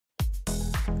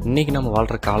இன்றைக்கி நம்ம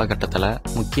வாழ்கிற காலகட்டத்தில்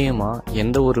முக்கியமாக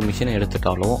எந்த ஒரு மிஷினை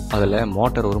எடுத்துட்டாலும் அதில்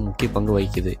மோட்டார் ஒரு முக்கிய பங்கு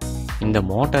வகிக்குது. இந்த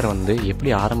மோட்டார் எப்படி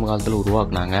ஆரம்ப காலத்தில்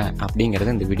உருவாக்குனாங்க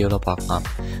அப்படிங்கிறத இந்த வீடியோவில் பார்க்கலாம்.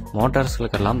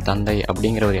 மோட்டார்ஸ்களுக்கெல்லாம் தந்தை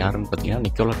அப்படிங்கிறவர் யாருன்னு பார்த்தீங்கன்னா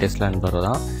நிக்கோலா டெஸ்லா என்பவர்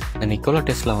தான். இந்த நிக்கோலா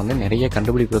டெஸ்லா நிறைய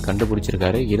கண்டுபிடிப்புகளை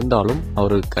கண்டுபிடிச்சிருக்காரு. இருந்தாலும்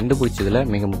அவர் கண்டுபிடிச்சதில்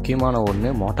மிக முக்கியமான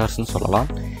ஒன்று மோட்டார்ஸ்னு சொல்லலாம்.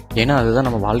 ஏன்னா அதுதான்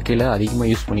நம்ம வாழ்க்கையில் அதிகமாக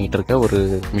யூஸ் பண்ணிக்கிட்டு இருக்க ஒரு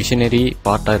மிஷினரி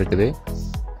பார்ட்டாக இருக்குது.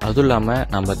 அதுவும் இல்லாமல்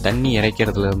நம்ம தண்ணி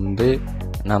இறைக்கிறதுலேருந்து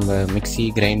நம்ம mixie,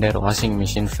 grinder, washing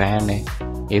machine, fan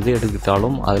எது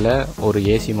எடுத்துக்கிட்டாலும் அதில் ஒரு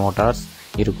ஏசி மோட்டார்ஸ்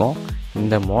இருக்கும்.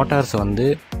 இந்த மோட்டார்ஸ்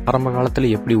ஆரம்ப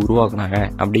காலத்தில் எப்படி உருவாக்குனாங்க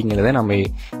அப்படிங்கிறத நம்ம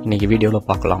இன்றைக்கி வீடியோவில்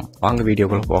பார்க்கலாம். வாங்க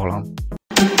வீடியோக்குள்ளே போகலாம்.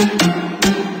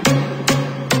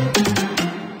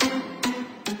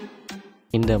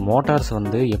 இந்த மோட்டார்ஸ்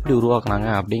எப்படி உருவாக்குனாங்க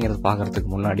அப்படிங்கிறத பார்க்குறதுக்கு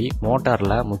முன்னாடி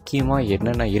மோட்டாரில் முக்கியமாக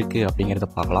என்னென்ன இருக்குது அப்படிங்கிறத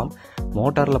பார்க்கலாம்.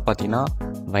 மோட்டாரில் பார்த்தீங்கன்னா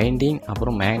வைண்டிங்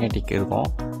அப்புறம் மேக்னெட்டிக் இருக்கும்.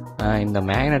 இந்த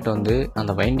மேக்னெட்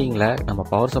அந்த வைண்டிங்கில் நம்ம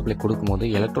பவர் சப்ளை கொடுக்கும்போது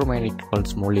எலக்ட்ரோ மேக்னெட்டிக்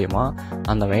பல்ஸ் மூலியமாக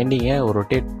அந்த வைண்டிங்கை ஒரு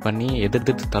ரொட்டேட் பண்ணி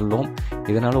எதிர்த்து தள்ளும்.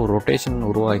 இதனால் ஒரு ரொட்டேஷன்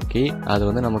உருவாக்கி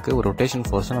அது நமக்கு ஒரு ரொட்டேஷன்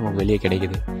ஃபோர்ஸை நமக்கு வெளியே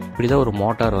கிடைக்குது. இப்படி தான் ஒரு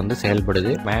மோட்டார்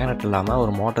செயல்படுது. மேக்னெட் இல்லாமல்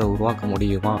ஒரு மோட்டார் உருவாக்க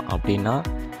முடியுமா அப்படின்னா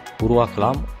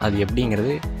உருவாக்கலாம். அது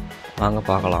எப்படிங்கிறது வாங்க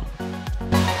பார்க்கலாம்.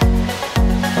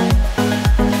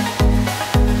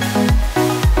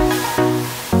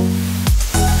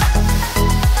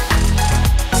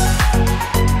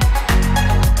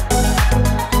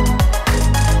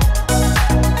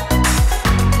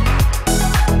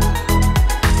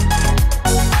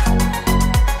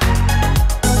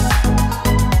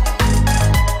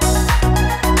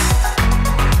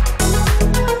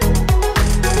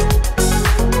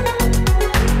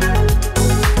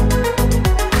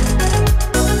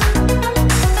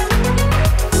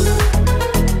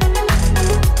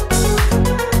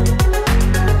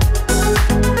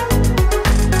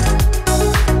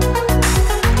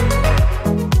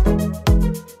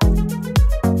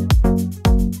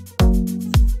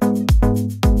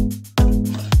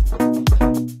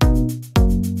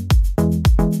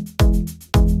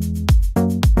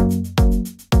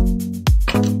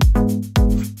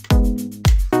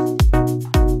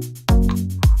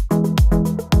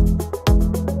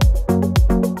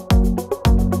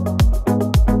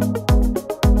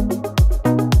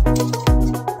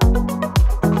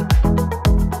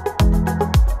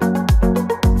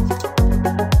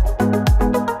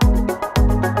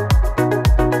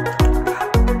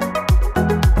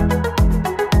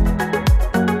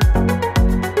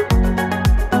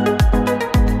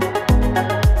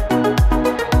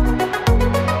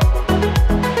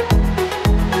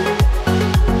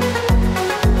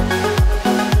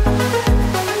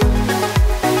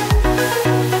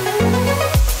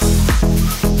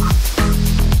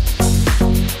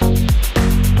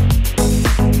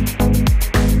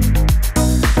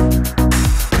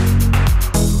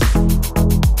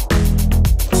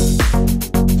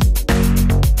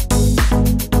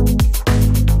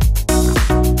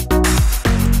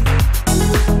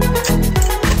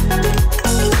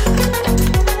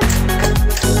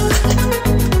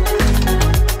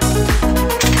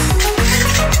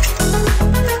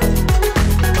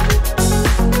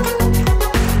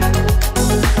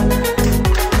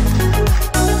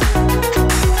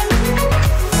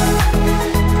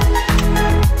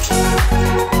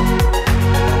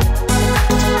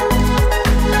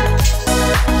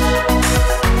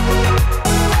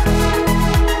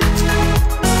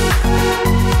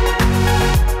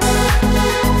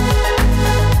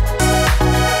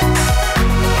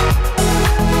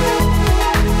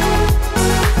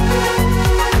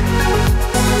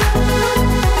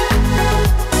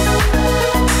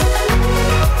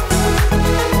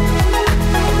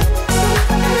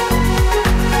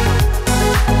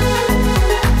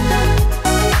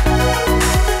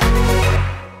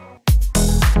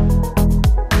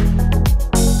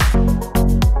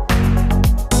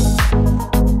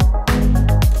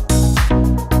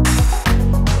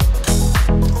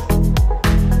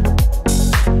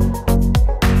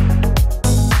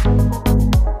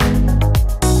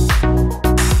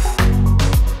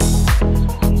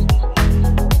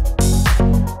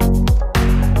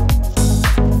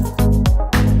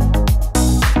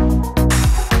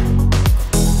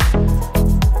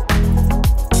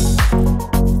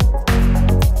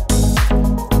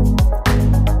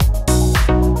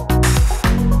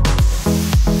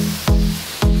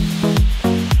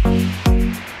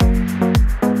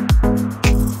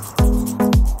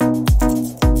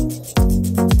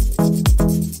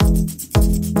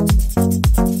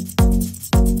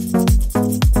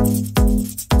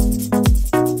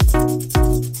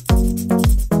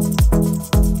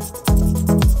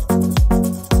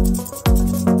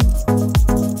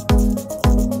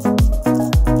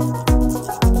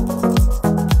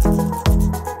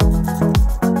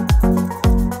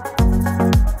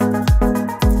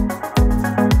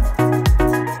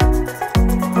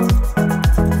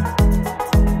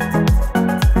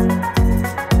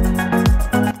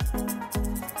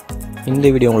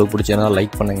 இந்த வீடியோ உங்களுக்கு பிடிச்சிருந்தா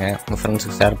லைக் பண்ணுங்கள், உங்கள்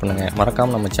ஃப்ரெண்ட்ஸுக்கு ஷேர் பண்ணுங்கள்,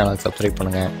 மறக்காமல் நம்ம சேனலுக்கு சப்ஸ்கிரைப்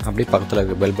பண்ணுங்கள், அப்படியே பக்கத்தில்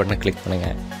இருக்க பெல் பட்டனை கிளிக்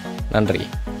பண்ணுங்கள். நன்றி.